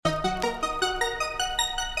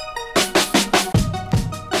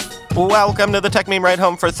Welcome to the Tech Meme Ride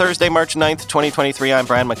Home for Thursday, March 9th, 2023. I'm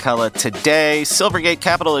Brian McCullough. Today, Silvergate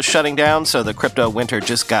Capital is shutting down, so the crypto winter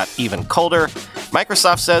just got even colder.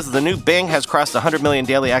 Microsoft says the new Bing has crossed 100 million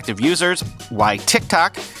daily active users. Why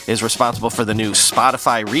TikTok is responsible for the new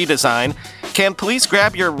Spotify redesign. Can police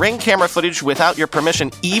grab your Ring camera footage without your permission,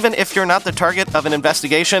 even if you're not the target of an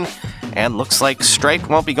investigation? And looks like Stripe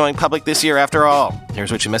won't be going public this year after all.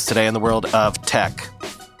 Here's what you missed today in the world of tech.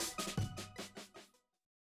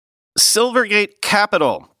 Silvergate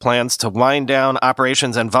Capital plans to wind down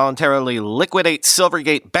operations and voluntarily liquidate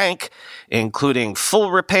Silvergate Bank, including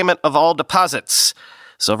full repayment of all deposits.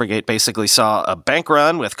 Silvergate basically saw a bank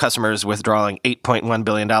run, with customers withdrawing $8.1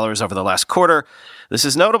 billion over the last quarter. This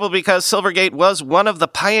is notable because Silvergate was one of the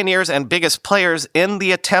pioneers and biggest players in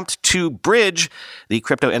the attempt to bridge the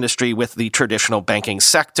crypto industry with the traditional banking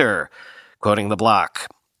sector. Quoting the block,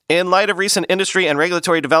 "In light of recent industry and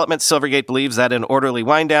regulatory developments, Silvergate believes that an orderly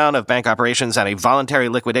wind-down of bank operations and a voluntary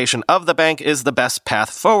liquidation of the bank is the best path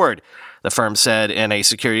forward," the firm said in a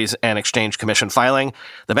Securities and Exchange Commission filing.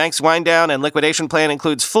 The bank's wind-down and liquidation plan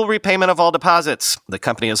includes full repayment of all deposits. The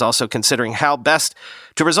company is also considering how best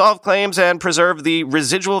to resolve claims and preserve the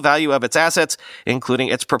residual value of its assets, including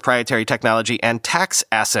its proprietary technology and tax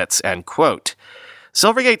assets, end quote.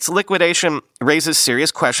 Silvergate's liquidation raises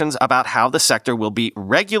serious questions about how the sector will be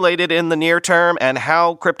regulated in the near term and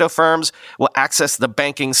how crypto firms will access the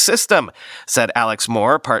banking system, said Alex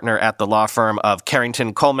Moore, partner at the law firm of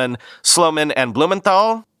Carrington, Coleman, Sloman, and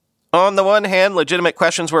Blumenthal. On the one hand, legitimate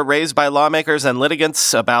questions were raised by lawmakers and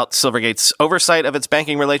litigants about Silvergate's oversight of its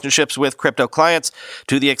banking relationships with crypto clients.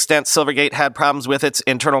 To the extent Silvergate had problems with its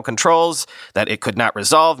internal controls that it could not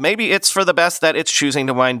resolve, maybe it's for the best that it's choosing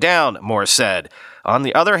to wind down, Moore said. On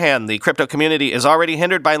the other hand, the crypto community is already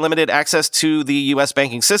hindered by limited access to the U.S.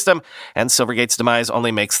 banking system, and Silvergate's demise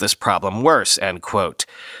only makes this problem worse, end quote.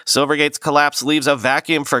 Silvergate's collapse leaves a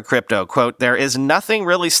vacuum for crypto. Quote, "There is nothing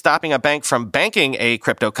really stopping a bank from banking a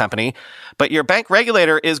crypto company, but your bank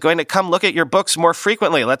regulator is going to come look at your books more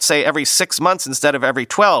frequently, let's say every 6 months instead of every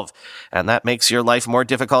 12, and that makes your life more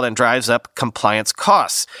difficult and drives up compliance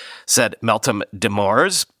costs," said Meltem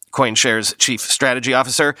Demours, CoinShares chief strategy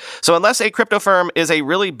officer. "So unless a crypto firm is a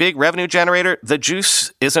really big revenue generator, the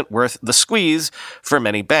juice isn't worth the squeeze for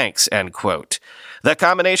many banks," end quote. The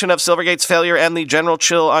combination of Silvergate's failure and the general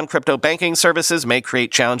chill on crypto banking services may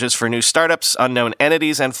create challenges for new startups, unknown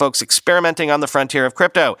entities, and folks experimenting on the frontier of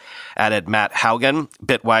crypto, added Matt Haugen,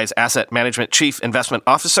 Bitwise Asset Management Chief Investment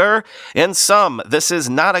Officer. In sum, this is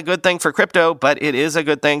not a good thing for crypto, but it is a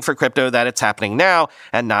good thing for crypto that it's happening now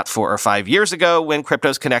and not 4 or 5 years ago, when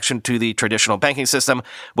crypto's connection to the traditional banking system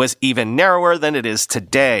was even narrower than it is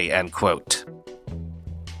today, end quote.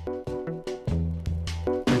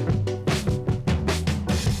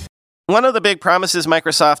 One of the big promises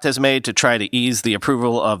Microsoft has made to try to ease the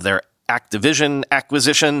approval of their Activision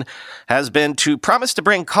acquisition has been to promise to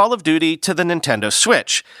bring Call of Duty to the Nintendo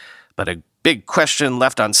Switch. But a big question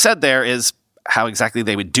left unsaid there is how exactly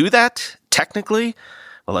they would do that, technically.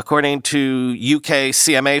 Well, according to UK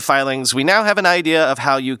CMA filings, we now have an idea of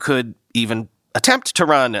how you could even attempt to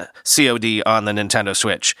run COD on the Nintendo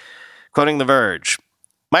Switch. Quoting The Verge,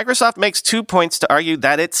 Microsoft makes 2 points to argue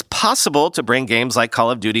that it's possible to bring games like Call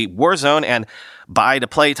of Duty Warzone and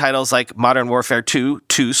buy-to-play titles like Modern Warfare 2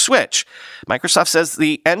 to Switch. Microsoft says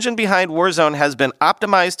the engine behind Warzone has been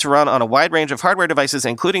optimized to run on a wide range of hardware devices,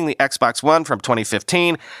 including the Xbox One from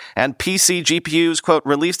 2015, and PC GPUs, quote,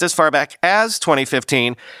 released as far back as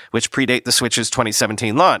 2015, which predate the Switch's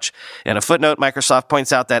 2017 launch. In a footnote, Microsoft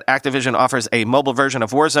points out that Activision offers a mobile version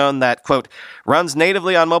of Warzone that, quote, runs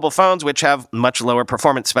natively on mobile phones, which have much lower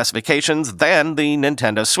performance specifications than the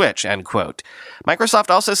Nintendo Switch, end quote. Microsoft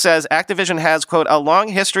also says Activision has, quote, a long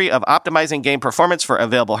history of optimizing game performance for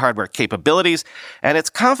available hardware capabilities, and it's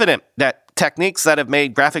confident that techniques that have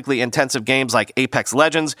made graphically intensive games like Apex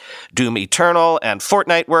Legends, Doom Eternal, and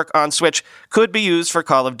Fortnite work on Switch could be used for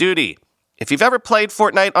Call of Duty. If you've ever played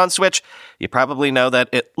Fortnite on Switch, you probably know that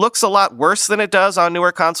it looks a lot worse than it does on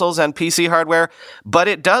newer consoles and PC hardware, but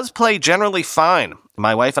it does play generally fine.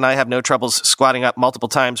 My wife and I have no troubles squatting up multiple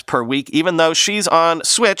times per week, even though she's on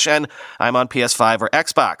Switch and I'm on PS5 or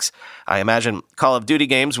Xbox. I imagine Call of Duty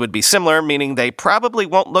games would be similar, meaning they probably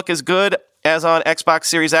won't look as good as on Xbox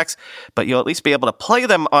Series X, but you'll at least be able to play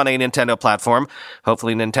them on a Nintendo platform.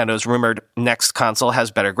 Hopefully Nintendo's rumored next console has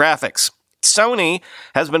better graphics. Sony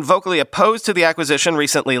has been vocally opposed to the acquisition,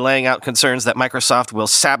 recently laying out concerns that Microsoft will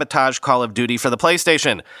sabotage Call of Duty for the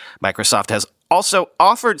PlayStation. Microsoft has also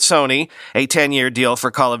offered Sony a 10-year deal for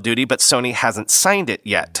Call of Duty, but Sony hasn't signed it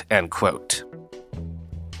yet, end quote.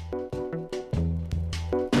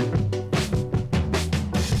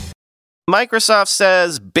 Microsoft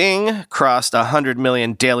says Bing crossed 100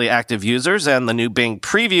 million daily active users, and the new Bing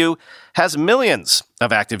Preview has millions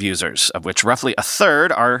of active users, of which roughly a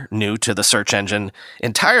third are new to the search engine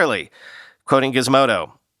entirely. Quoting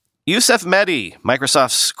Gizmodo, Youssef Mehdi,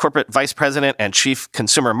 Microsoft's corporate vice president and chief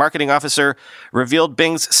consumer marketing officer, revealed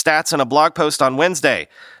Bing's stats in a blog post on Wednesday.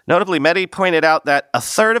 Notably, Mehdi pointed out that a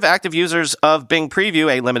third of active users of Bing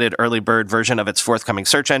Preview, a limited early bird version of its forthcoming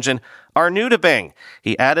search engine, are new to Bing.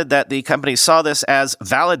 He added that the company saw this as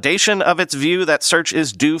validation of its view that search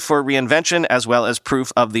is due for reinvention, as well as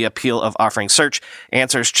proof of the appeal of offering search,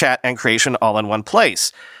 answers, chat, and creation all in one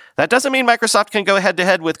place. That doesn't mean Microsoft can go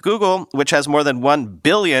head-to-head with Google, which has more than 1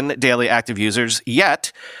 billion daily active users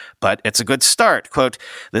yet, but it's a good start. Quote,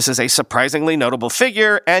 this is a surprisingly notable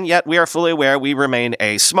figure, and yet we are fully aware we remain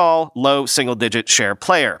a small, low single-digit share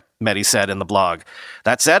player, Mehdi said in the blog.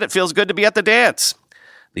 That said, it feels good to be at the dance.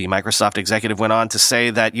 The Microsoft executive went on to say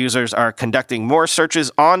that users are conducting more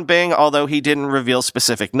searches on Bing, although he didn't reveal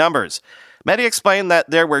specific numbers. Mehdi explained that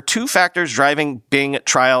there were 2 factors driving Bing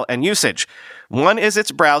trial and usage. One is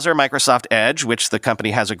its browser, Microsoft Edge, which the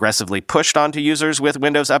company has aggressively pushed onto users with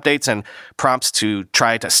Windows updates and prompts to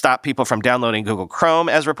try to stop people from downloading Google Chrome,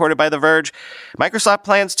 as reported by The Verge. Microsoft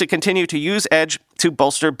plans to continue to use Edge to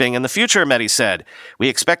bolster Bing in the future, Mehdi said. We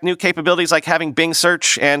expect new capabilities like having Bing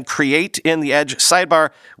search and create in the Edge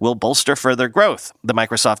sidebar will bolster further growth, the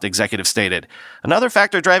Microsoft executive stated. Another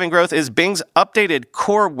factor driving growth is Bing's updated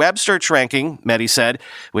core web search ranking, Mehdi said,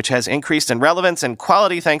 which has increased in relevance and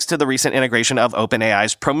quality thanks to the recent integration of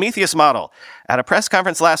OpenAI's Prometheus model. At a press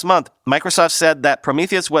conference last month, Microsoft said that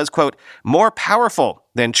Prometheus was, quote, more powerful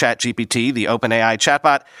than ChatGPT, the OpenAI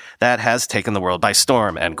chatbot that has taken the world by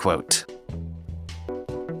storm, end quote.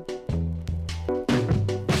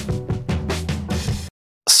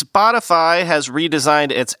 Spotify has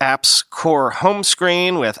redesigned its app's core home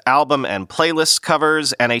screen with album and playlist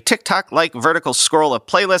covers and a TikTok-like vertical scroll of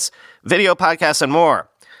playlists, video podcasts, and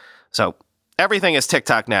more. So everything is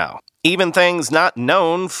TikTok now. Even things not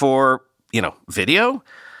known for, video?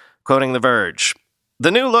 Quoting The Verge. The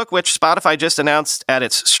new look, which Spotify just announced at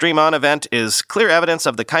its Stream On event, is clear evidence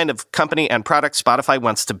of the kind of company and product Spotify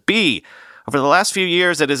wants to be. Over the last few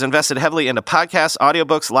years, it has invested heavily into podcasts,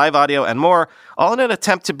 audiobooks, live audio, and more, all in an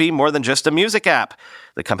attempt to be more than just a music app.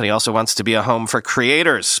 The company also wants to be a home for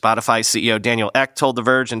creators. Spotify CEO Daniel Ek told The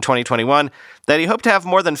Verge in 2021 that he hoped to have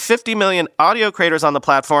more than 50 million audio creators on the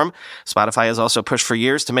platform. Spotify has also pushed for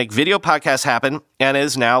years to make video podcasts happen and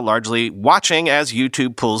is now largely watching as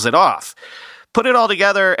YouTube pulls it off. Put it all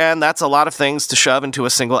together, and that's a lot of things to shove into a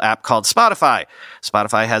single app called Spotify.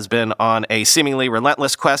 Spotify has been on a seemingly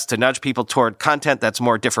relentless quest to nudge people toward content that's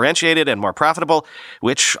more differentiated and more profitable,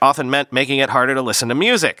 which often meant making it harder to listen to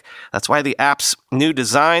music. That's why the app's new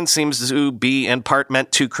design seems to be in part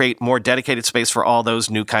meant to create more dedicated space for all those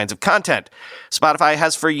new kinds of content. Spotify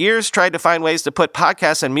has for years tried to find ways to put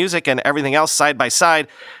podcasts and music and everything else side by side,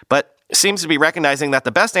 but seems to be recognizing that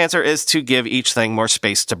the best answer is to give each thing more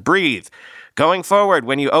space to breathe. Going forward,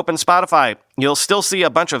 when you open Spotify, you'll still see a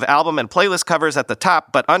bunch of album and playlist covers at the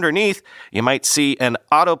top, but underneath, you might see an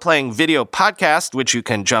auto-playing video podcast, which you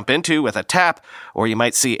can jump into with a tap, or you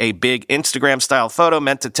might see a big Instagram-style photo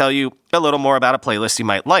meant to tell you a little more about a playlist you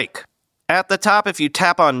might like. At the top, if you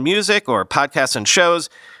tap on music or podcasts and shows,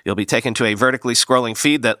 you'll be taken to a vertically scrolling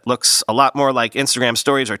feed that looks a lot more like Instagram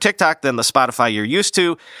stories or TikTok than the Spotify you're used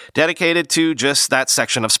to, dedicated to just that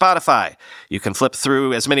section of Spotify. You can flip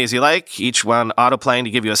through as many as you like, each one autoplaying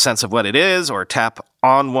to give you a sense of what it is, or tap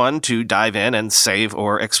on one to dive in and save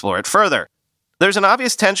or explore it further. There's an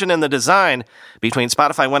obvious tension in the design between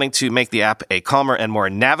Spotify wanting to make the app a calmer and more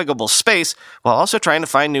navigable space while also trying to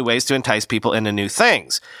find new ways to entice people into new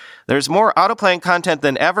things. There's more autoplaying content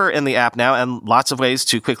than ever in the app now, and lots of ways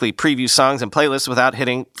to quickly preview songs and playlists without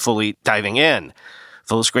fully diving in.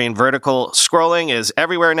 Full-screen vertical scrolling is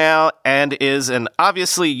everywhere now and is an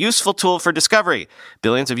obviously useful tool for discovery.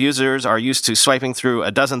 Billions of users are used to swiping through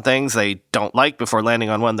a dozen things they don't like before landing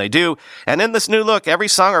on one they do, and in this new look, every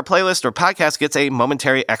song or playlist or podcast gets a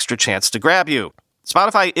momentary extra chance to grab you.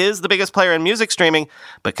 Spotify is the biggest player in music streaming,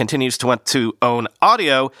 but continues to want to own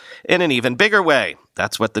audio in an even bigger way.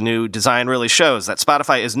 That's what the new design really shows, that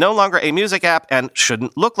Spotify is no longer a music app and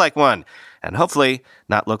shouldn't look like one, and hopefully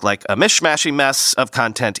not look like a mishmashy mess of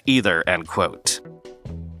content either, end quote.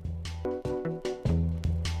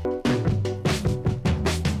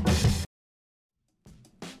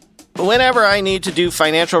 Whenever I need to do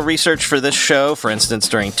financial research for this show, for instance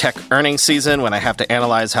during tech earnings season when I have to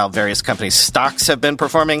analyze how various companies' stocks have been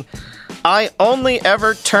performing, I only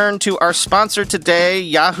ever turn to our sponsor today,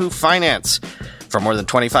 Yahoo Finance. For more than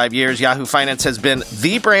 25 years, Yahoo Finance has been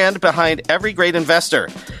the brand behind every great investor.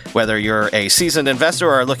 Whether you're a seasoned investor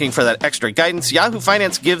or are looking for that extra guidance, Yahoo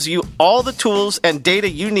Finance gives you all the tools and data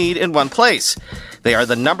you need in one place. They are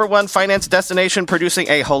the #1 finance destination, producing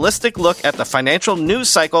a holistic look at the financial news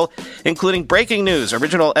cycle, including breaking news,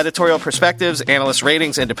 original editorial perspectives, analyst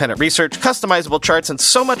ratings, independent research, customizable charts, and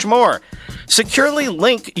so much more. Securely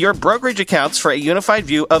link your brokerage accounts for a unified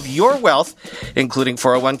view of your wealth, including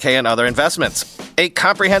 401k and other investments. A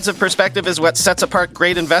comprehensive perspective is what sets apart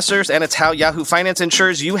great investors, and it's how Yahoo Finance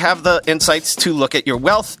ensures you have the insights to look at your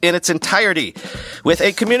wealth in its entirety. With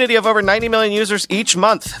a community of over 90 million users each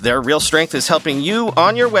month, their real strength is helping you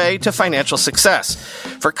on your way to financial success.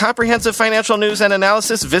 For comprehensive financial news and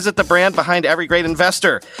analysis, visit the brand behind every great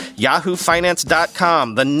investor,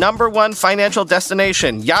 yahoofinance.com, the #1 financial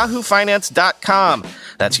destination, yahoofinance.com.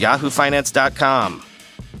 That's yahoofinance.com.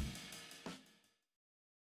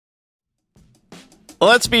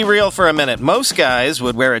 Let's be real for a minute. Most guys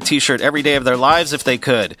would wear a t-shirt every day of their lives if they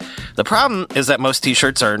could. The problem is that most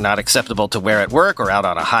t-shirts are not acceptable to wear at work or out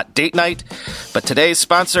on a hot date night. But today's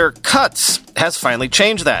sponsor, Cuts, has finally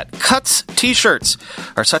changed that. Cuts t-shirts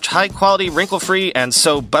are such high-quality, wrinkle-free, and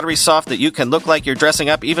so buttery soft that you can look like you're dressing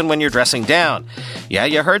up even when you're dressing down. Yeah,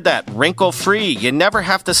 you heard that. Wrinkle-free. You never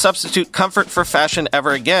have to substitute comfort for fashion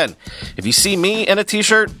ever again. If you see me in a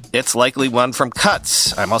t-shirt, it's likely one from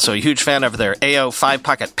Cuts. I'm also a huge fan of their AO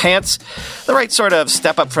 5-pocket pants, the right sort of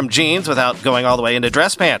step up from jeans without going all the way into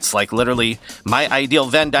dress pants, like literally my ideal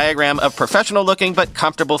Venn diagram of professional looking but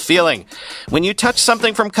comfortable feeling. When you touch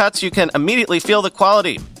something from Cuts, you can immediately feel the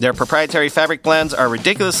quality. Their proprietary fabric blends are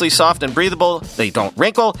ridiculously soft and breathable, they don't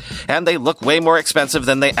wrinkle, and they look way more expensive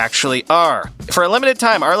than they actually are. For a limited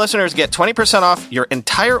time, our listeners get 20% off your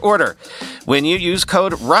entire order when you use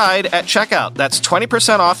code RIDE at checkout. That's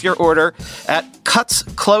 20% off your order at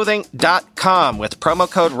cutsclothing.com with promo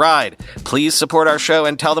code RIDE. Please support our show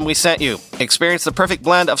and tell them we sent you. Experience the perfect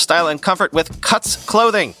blend of style and comfort with Cuts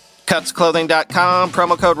Clothing. Cutsclothing.com,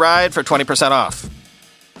 promo code RIDE for 20% off.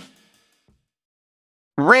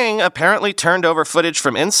 Ring apparently turned over footage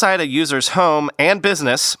from inside a user's home and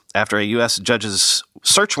business after a U.S. judge's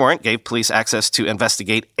search warrant gave police access to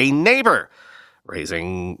investigate a neighbor,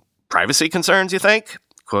 raising privacy concerns, you think?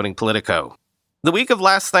 Quoting Politico. The week of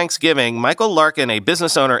last Thanksgiving, Michael Larkin, a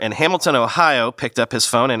business owner in Hamilton, Ohio, picked up his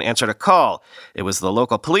phone and answered a call. It was the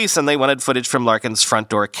local police, and they wanted footage from Larkin's front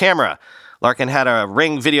door camera. Larkin had a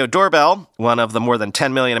Ring video doorbell, one of the more than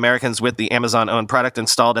 10 million Americans with the Amazon-owned product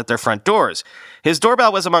installed at their front doors. His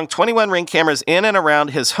doorbell was among 21 Ring cameras in and around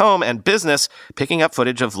his home and business, picking up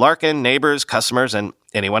footage of Larkin, neighbors, customers, and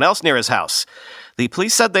anyone else near his house. The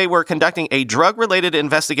police said they were conducting a drug-related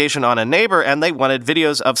investigation on a neighbor, and they wanted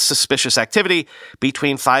videos of suspicious activity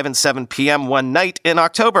between 5 and 7 p.m. one night in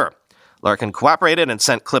October. Larkin cooperated and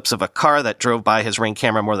sent clips of a car that drove by his Ring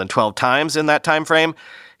camera more than 12 times in that time frame.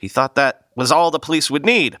 He thought that was all the police would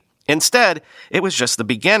need. Instead, it was just the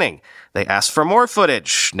beginning. They asked for more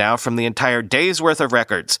footage, now from the entire day's worth of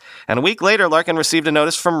records. And a week later, Larkin received a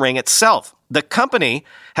notice from Ring itself. The company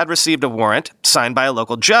had received a warrant signed by a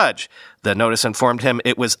local judge. The notice informed him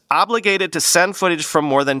it was obligated to send footage from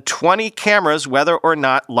more than 20 cameras, whether or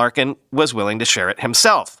not Larkin was willing to share it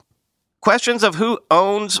himself. Questions of who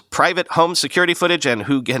owns private home security footage and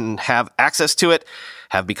who can have access to it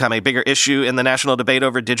have become a bigger issue in the national debate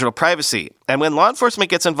over digital privacy. And when law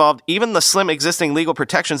enforcement gets involved, even the slim existing legal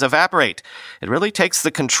protections evaporate. It really takes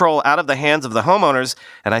the control out of the hands of the homeowners,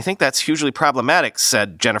 and I think that's hugely problematic,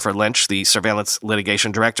 said Jennifer Lynch, the surveillance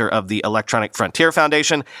litigation director of the Electronic Frontier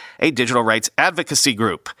Foundation, a digital rights advocacy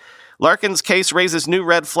group. Larkin's case raises new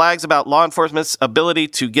red flags about law enforcement's ability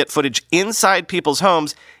to get footage inside people's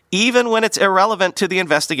homes, even when it's irrelevant to the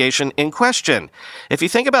investigation in question. If you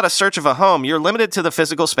think about a search of a home, you're limited to the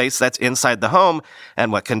physical space that's inside the home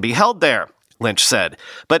and what can be held there, Lynch said.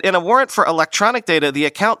 But in a warrant for electronic data, the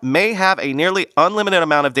account may have a nearly unlimited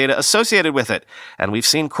amount of data associated with it, and we've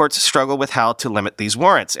seen courts struggle with how to limit these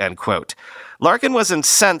warrants, end quote. Larkin was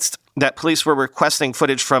incensed that police were requesting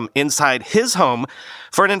footage from inside his home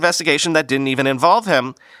for an investigation that didn't even involve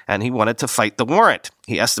him, and he wanted to fight the warrant.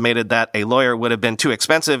 He estimated that a lawyer would have been too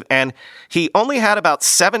expensive, and he only had about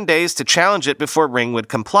 7 days to challenge it before Ring would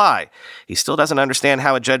comply. He still doesn't understand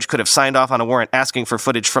how a judge could have signed off on a warrant asking for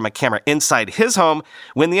footage from a camera inside his home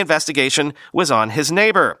when the investigation was on his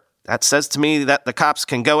neighbor. That says to me that the cops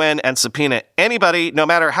can go in and subpoena anybody, no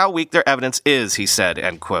matter how weak their evidence is, he said,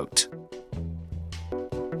 end quote.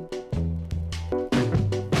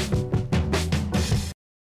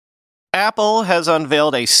 Apple has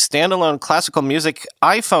unveiled a standalone classical music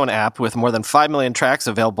iPhone app with more than 5 million tracks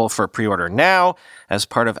available for pre-order now as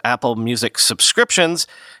part of Apple Music subscriptions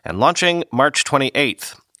and launching March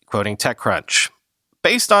 28th, quoting TechCrunch.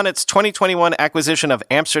 Based on its 2021 acquisition of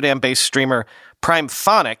Amsterdam-based streamer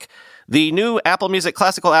Primephonic, the new Apple Music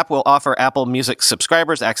Classical app will offer Apple Music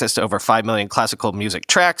subscribers access to over 5 million classical music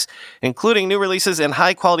tracks, including new releases in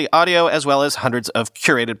high-quality audio as well as hundreds of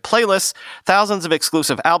curated playlists, thousands of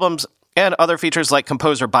exclusive albums, and other features like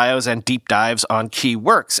composer bios and deep dives on key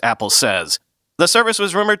works, Apple says. The service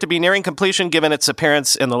was rumored to be nearing completion given its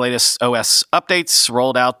appearance in the latest OS updates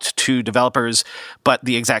rolled out to developers, but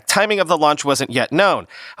the exact timing of the launch wasn't yet known.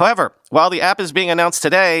 However, while the app is being announced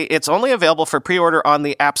today, it's only available for pre-order on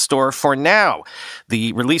the App Store for now.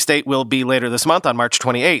 The release date will be later this month on March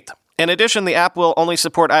 28th. In addition, the app will only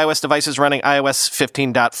support iOS devices running iOS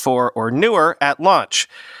 15.4 or newer at launch.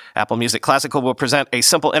 Apple Music Classical will present a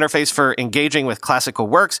simple interface for engaging with classical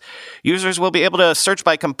works. Users will be able to search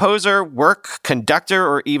by composer, work, conductor,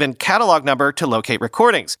 or even catalog number to locate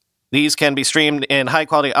recordings. These can be streamed in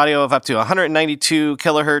high-quality audio of up to 192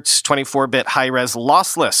 kilohertz, 24-bit high-res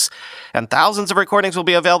lossless. And thousands of recordings will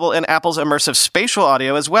be available in Apple's immersive spatial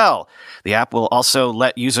audio as well. The app will also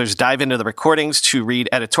let users dive into the recordings to read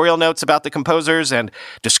editorial notes about the composers and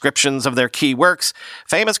descriptions of their key works.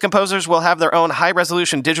 Famous composers will have their own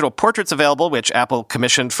high-resolution digital portraits available, which Apple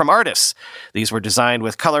commissioned from artists. These were designed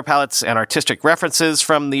with color palettes and artistic references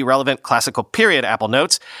from the relevant classical period, Apple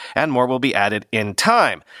notes, and more will be added in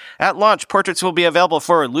time. At launch, portraits will be available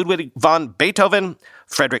for Ludwig van Beethoven,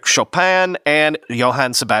 Frédéric Chopin, and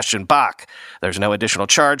Johann Sebastian Bach. There's no additional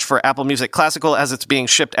charge for Apple Music Classical as it's being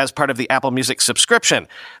shipped as part of the Apple Music subscription.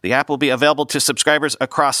 The app will be available to subscribers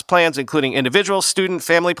across plans, including individual, student,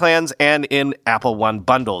 family plans, and in Apple One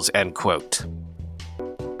bundles, end quote.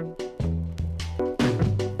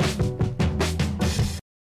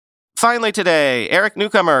 Finally today, Eric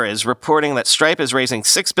Newcomer is reporting that Stripe is raising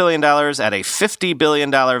 $6 billion at a $50 billion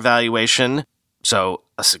valuation, so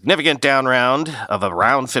a significant down round of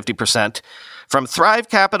around 50%, from Thrive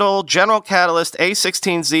Capital, General Catalyst,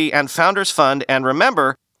 A16Z, and Founders Fund. And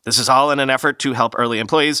remember, this is all in an effort to help early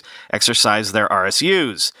employees exercise their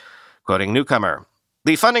RSUs. Quoting Newcomer,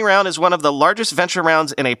 "The funding round is one of the largest venture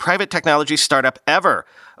rounds in a private technology startup ever.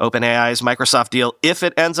 OpenAI's Microsoft deal, if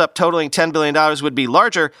it ends up totaling $10 billion, would be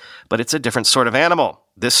larger, but it's a different sort of animal.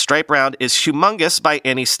 This Stripe round is humongous by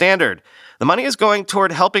any standard. The money is going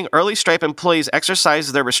toward helping early Stripe employees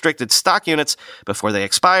exercise their restricted stock units before they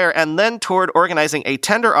expire, and then toward organizing a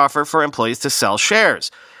tender offer for employees to sell shares.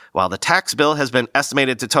 While the tax bill has been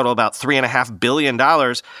estimated to total about $3.5 billion,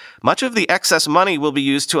 much of the excess money will be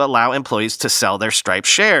used to allow employees to sell their Stripe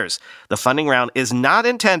shares. The funding round is not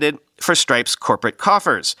intended for Stripe's corporate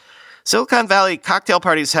coffers. Silicon Valley cocktail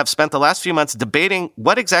parties have spent the last few months debating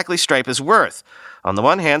what exactly Stripe is worth. On the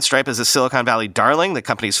one hand, Stripe is a Silicon Valley darling. The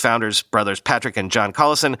company's founders, brothers Patrick and John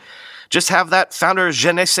Collison, just have that founder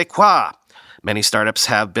je ne sais quoi. Many startups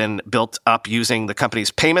have been built up using the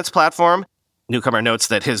company's payments platform. Newcomer notes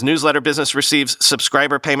that his newsletter business receives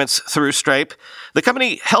subscriber payments through Stripe. The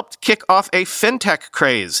company helped kick off a fintech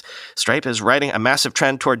craze. Stripe is riding a massive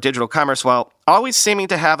trend toward digital commerce while always seeming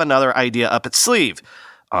to have another idea up its sleeve.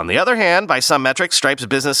 On the other hand, by some metrics, Stripe's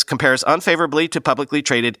business compares unfavorably to publicly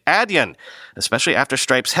traded Adyen, especially after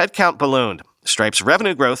Stripe's headcount ballooned. Stripe's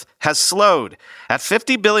revenue growth has slowed. At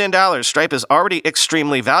 $50 billion, Stripe is already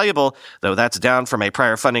extremely valuable, though that's down from a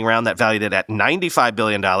prior funding round that valued it at $95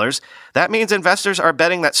 billion. That means investors are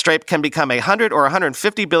betting that Stripe can become a $100 or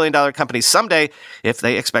 $150 billion company someday if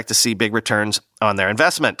they expect to see big returns on their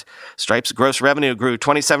investment. Stripe's gross revenue grew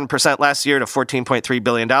 27% last year to $14.3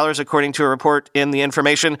 billion, according to a report in The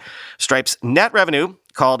Information. Stripe's net revenue,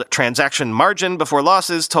 called transaction margin before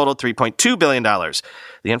losses, totaled $3.2 billion.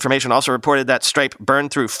 The Information also reported that Stripe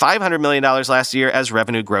burned through $500 million last year as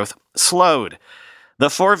revenue growth slowed. The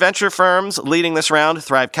four venture firms leading this round,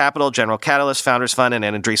 Thrive Capital, General Catalyst, Founders Fund, and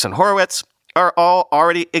Andreessen Horowitz, are all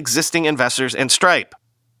already existing investors in Stripe.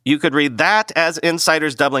 You could read that as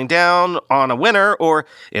insiders doubling down on a winner or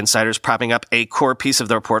insiders propping up a core piece of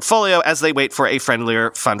their portfolio as they wait for a friendlier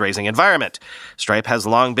fundraising environment. Stripe has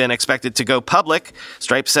long been expected to go public.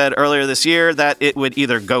 Stripe said earlier this year that it would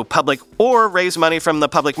either go public or raise money from the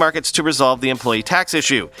public markets to resolve the employee tax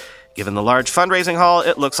issue. Given the large fundraising haul,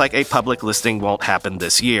 it looks like a public listing won't happen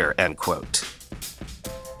this year, end quote.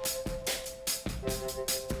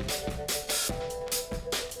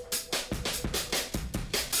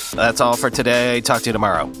 That's all for today. Talk to you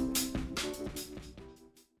tomorrow.